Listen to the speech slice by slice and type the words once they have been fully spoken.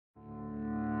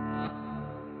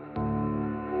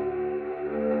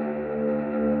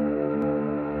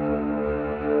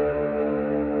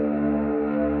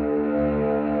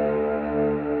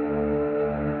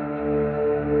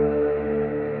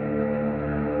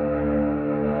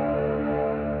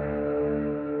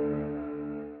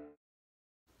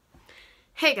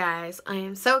Hey guys, I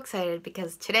am so excited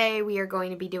because today we are going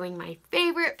to be doing my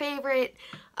favorite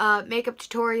makeup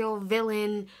tutorial,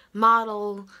 villain,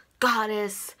 model,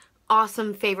 goddess,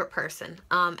 awesome favorite person.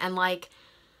 We're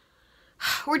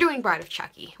doing Bride of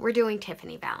Chucky, we're doing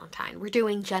Tiffany Valentine, we're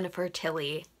doing Jennifer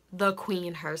Tilly, the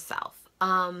queen herself.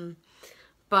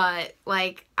 But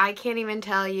I can't even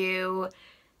tell you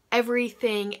every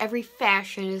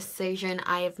fashion decision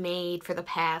I have made for the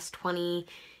past 20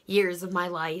 years of my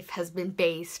life has been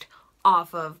based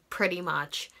off of pretty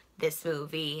much this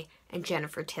movie and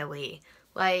Jennifer Tilly.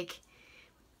 It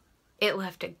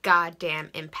left a goddamn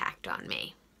impact on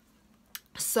me.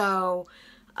 So,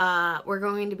 we're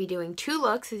going to be doing two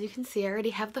looks. As you can see, I already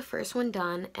have the first one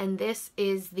done, and this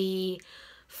is the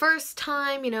first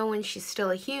time, when she's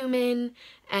still a human,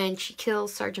 and she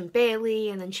kills Sergeant Bailey,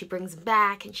 and then she brings him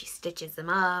back, and she stitches him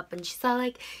up, and she's all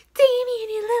like, Damien,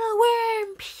 you little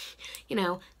worm,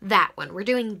 that one. We're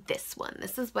doing this one.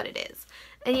 This is what it is.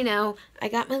 And, I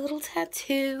got my little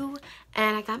tattoo,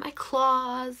 and I got my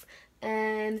claws,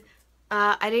 and,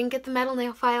 I didn't get the metal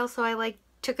nail file, so I,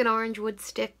 took an orange wood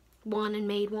stick one and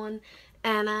made one,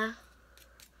 and,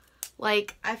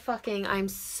 I'm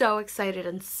so excited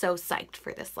and so psyched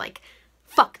for this.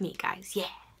 Fuck me, guys. Yeah.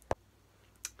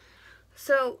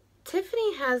 So,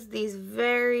 Tiffany has these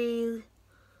very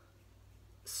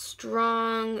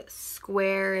strong,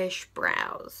 squarish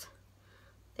brows.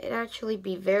 They'd actually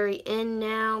be very in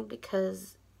now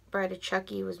because Bride of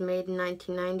Chucky was made in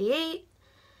 1998.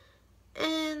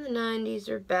 And the 90s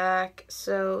are back.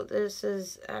 So, this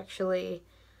is actually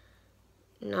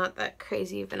not that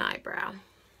crazy of an eyebrow.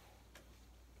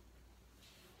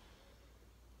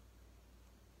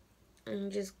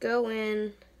 And just go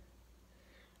in,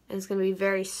 and it's going to be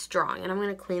very strong. And I'm going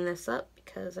to clean this up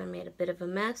because I made a bit of a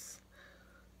mess.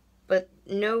 But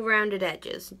no rounded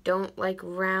edges. Don't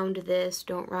round this,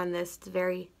 don't round this. It's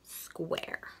very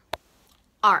square.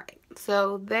 Alright,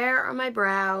 so there are my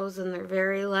brows, and they're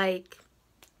very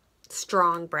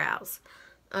strong brows.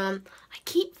 I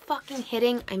keep fucking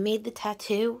hitting. I made the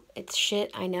tattoo. It's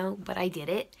shit, I know, but I did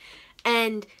it.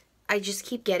 And I just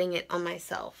keep getting it on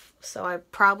myself. So I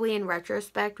probably, in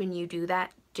retrospect, when you do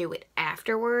that, do it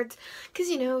afterwards. Because,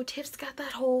 Tiff's got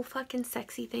that whole fucking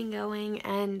sexy thing going,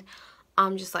 and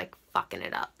I'm just, fucking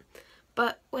it up.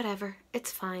 But, whatever.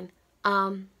 It's fine.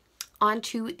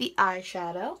 Onto the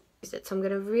eyeshadow. So I'm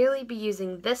going to really be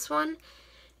using this one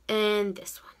and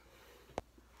this one.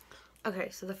 Okay,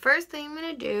 so the first thing I'm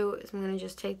going to do is I'm going to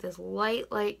just take this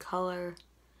light color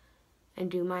and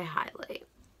do my highlight.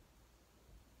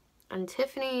 And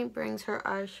Tiffany brings her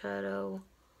eyeshadow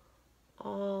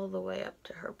all the way up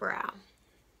to her brow.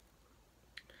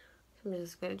 So I'm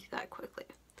just going to do that quickly.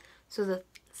 So the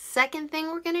second thing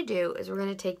we're going to do is we're going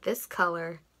to take this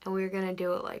color and we're going to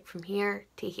do it from here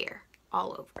to here,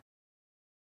 all over.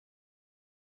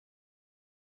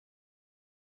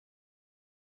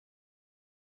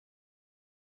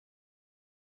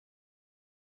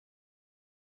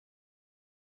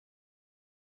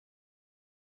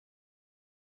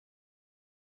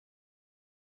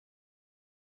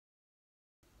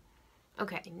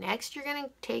 Okay, next you're going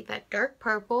to take that dark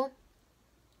purple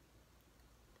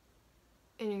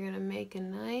and you're going to make a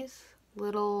nice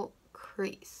little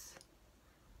crease.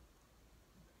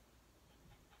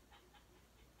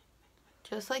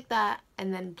 Just like that,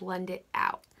 and then blend it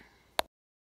out.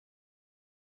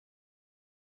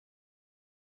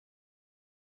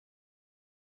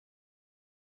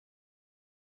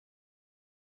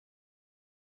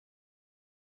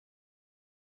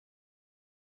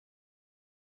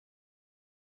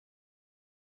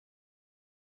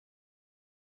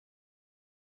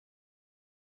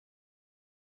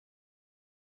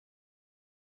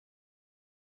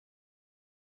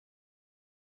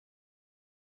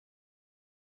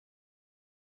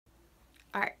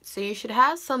 Alright, so you should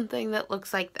have something that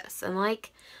looks like this. And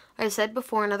like I said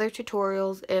before in other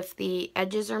tutorials, if the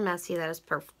edges are messy, that is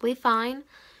perfectly fine.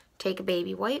 Take a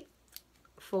baby wipe,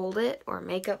 fold it, or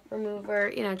makeup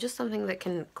remover, just something that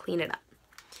can clean it up.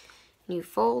 And you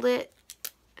fold it,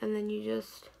 and then you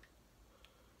just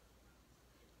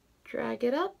drag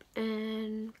it up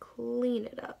and clean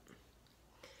it up.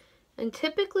 And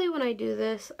typically when I do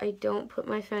this, I don't put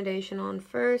my foundation on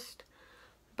first,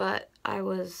 but I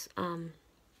was,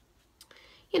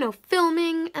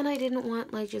 filming, and I didn't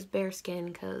want, just bare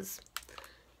skin, because,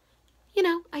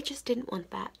 I just didn't want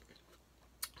that.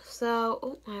 So,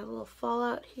 oh, I have a little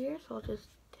fallout here, so I'll just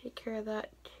take care of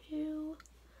that, too.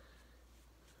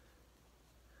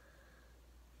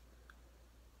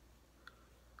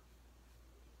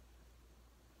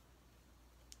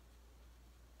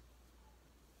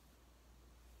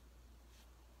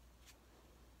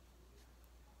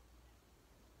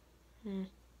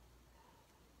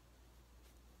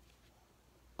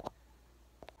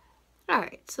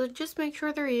 Alright, so just make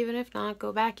sure they're even. If not,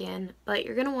 go back in. But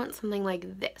you're going to want something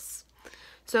like this.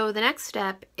 So the next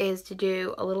step is to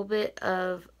do a little bit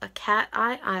of a cat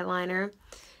eye eyeliner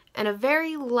and a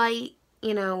very light,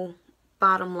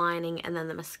 bottom lining, and then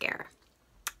the mascara.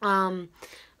 I'm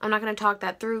not going to talk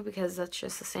that through because that's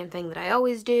just the same thing that I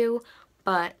always do,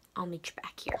 but I'll meet you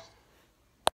back here.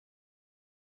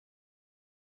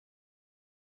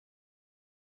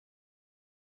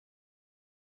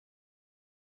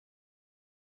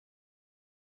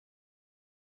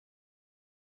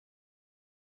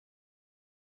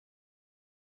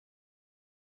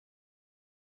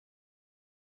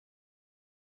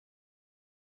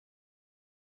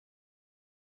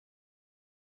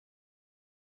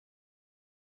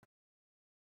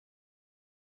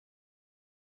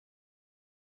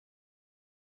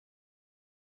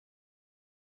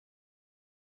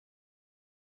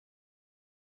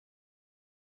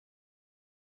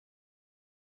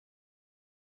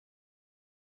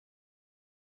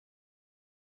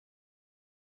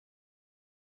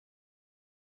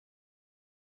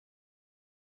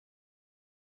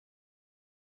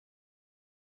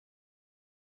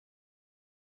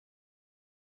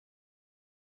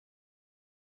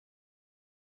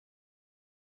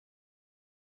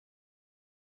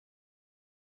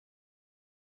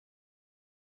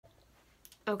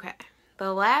 Okay,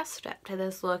 the last step to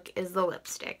this look is the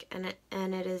lipstick, and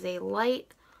it is a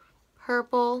light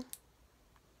purple.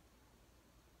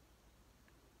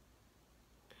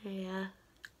 Yeah.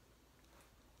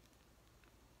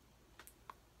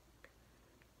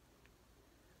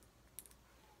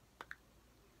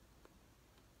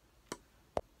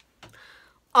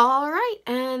 Alright,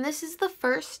 and this is the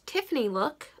first Tiffany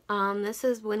look. This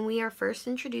is when we are first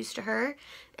introduced to her,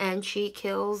 and she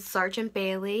kills Sergeant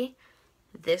Bailey.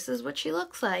 This is what she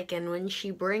looks like, and when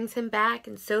she brings him back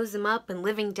and sews him up and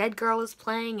Living Dead Girl is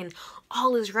playing and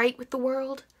all is right with the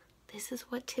world, this is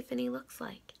what Tiffany looks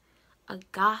like. A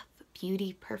goth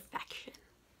beauty perfection.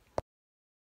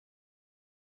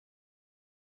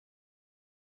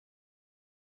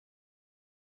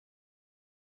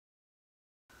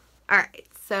 Alright,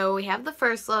 so we have the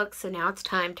first look, so now it's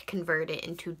time to convert it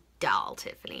into Doll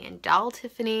Tiffany. And Doll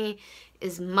Tiffany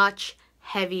is much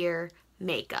heavier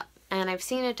makeup. And I've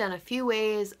seen it done a few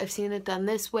ways. I've seen it done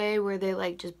this way where they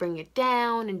like just bring it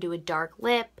down and do a dark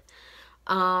lip.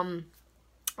 I've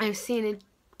seen it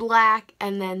black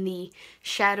and then the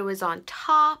shadow is on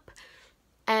top.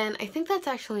 And I think that's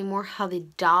actually more how the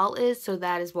doll is, so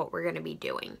that is what we're going to be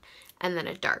doing. And then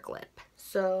a dark lip.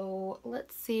 So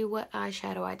let's see what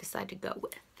eyeshadow I decide to go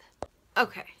with.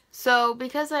 Okay, so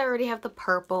because I already have the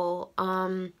purple,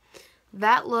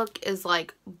 that look is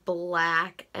like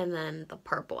black and then the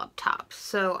purple up top.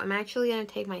 So I'm actually going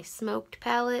to take my smoked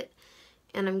palette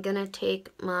and I'm going to take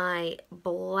my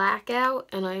black out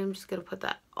and I'm just going to put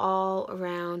that all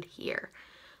around here.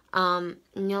 And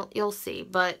you'll see,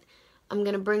 but I'm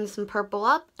going to bring some purple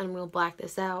up and we'll black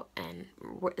this out and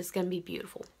it's going to be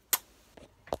beautiful.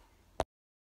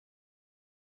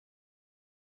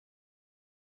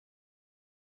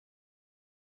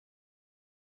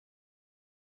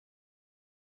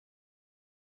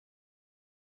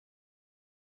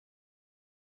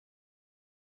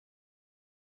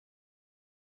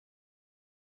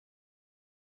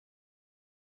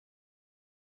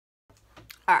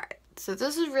 Alright, so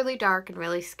this is really dark and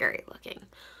really scary looking.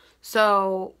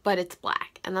 So, but it's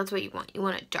black, and that's what you want. You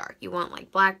want it dark. You want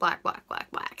like black, black, black, black,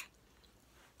 black.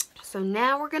 So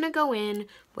now we're going to go in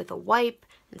with a wipe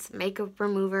and some makeup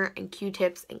remover and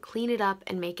Q-tips and clean it up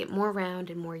and make it more round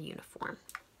and more uniform.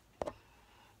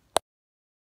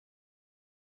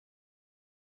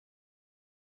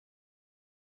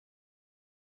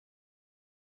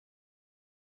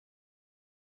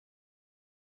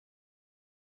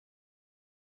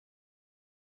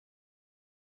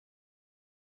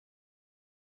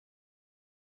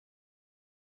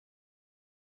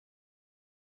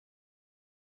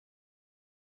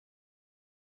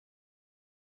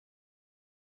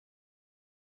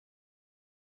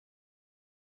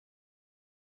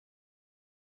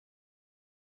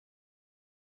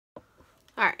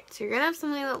 Alright, so you're going to have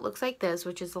something that looks like this,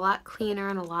 which is a lot cleaner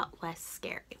and a lot less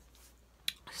scary.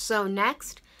 So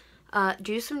next,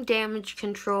 do some damage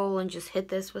control and just hit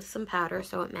this with some powder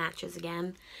so it matches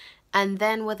again. And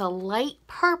then with a light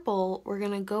purple, we're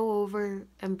going to go over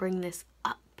and bring this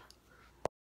up.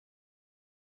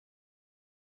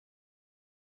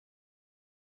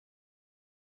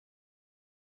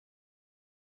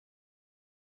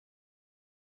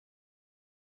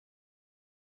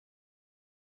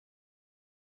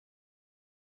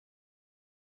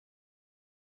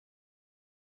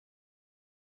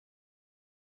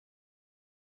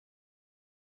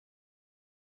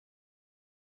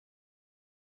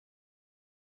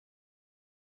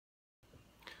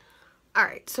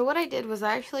 Alright, so what I did was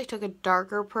I actually took a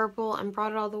darker purple and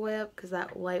brought it all the way up because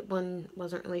that light one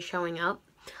wasn't really showing up.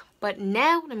 But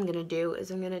now what I'm going to do is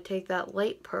I'm going to take that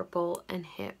light purple and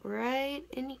hit right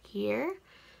in here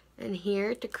and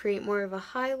here to create more of a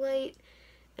highlight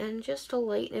and just to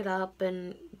lighten it up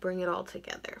and bring it all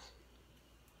together.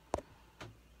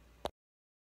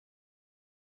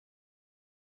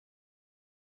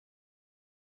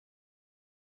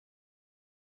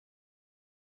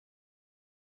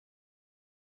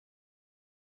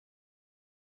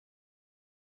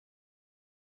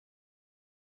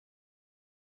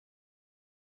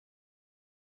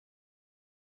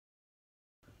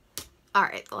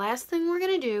 Alright, the last thing we're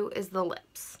going to do is the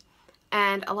lips.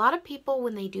 And a lot of people,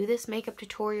 when they do this makeup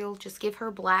tutorial, just give her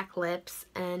black lips,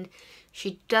 and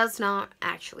she does not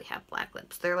actually have black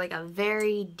lips. They're like a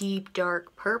very deep,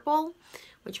 dark purple,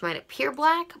 which might appear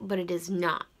black, but it is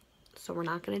not. So we're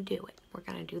not going to do it. We're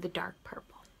going to do the dark purple.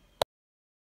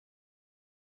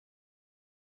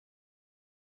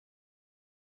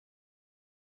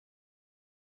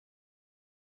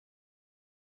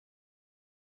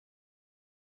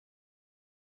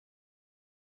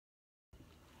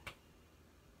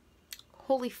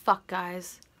 Holy fuck,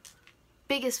 guys.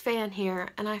 Biggest fan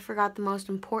here, and I forgot the most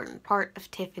important part of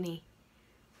Tiffany.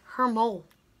 Her mole.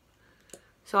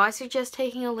 So I suggest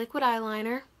taking a liquid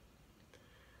eyeliner,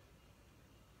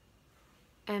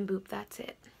 and boop, that's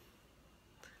it.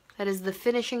 That is the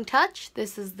finishing touch.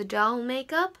 This is the doll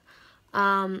makeup.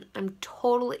 I'm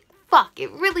totally... Fuck,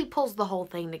 it really pulls the whole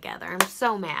thing together. I'm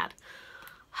so mad.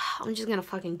 I'm just gonna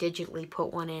fucking digitally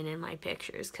put one in my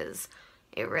pictures because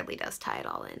it really does tie it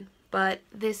all in. But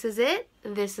this is it.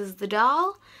 This is the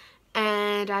doll.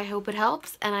 And I hope it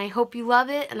helps. And I hope you love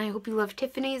it. And I hope you love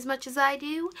Tiffany as much as I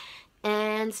do.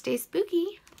 And stay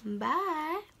spooky.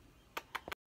 Bye.